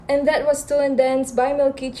And that was Stolen Dance by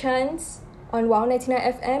Milky Chance on Wow 99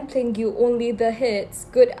 FM, playing you only the hits.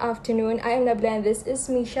 Good afternoon, I am Nabla and this is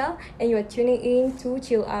Misha, and you are tuning in to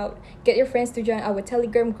Chill Out. Get your friends to join our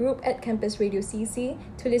Telegram group at Campus Radio CC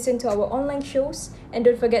to listen to our online shows, and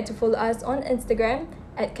don't forget to follow us on Instagram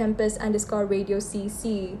at campus_radio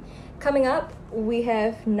CC. Coming up, we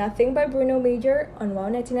have Nothing by Bruno Major on Wow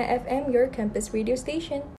 99 FM, your campus radio station.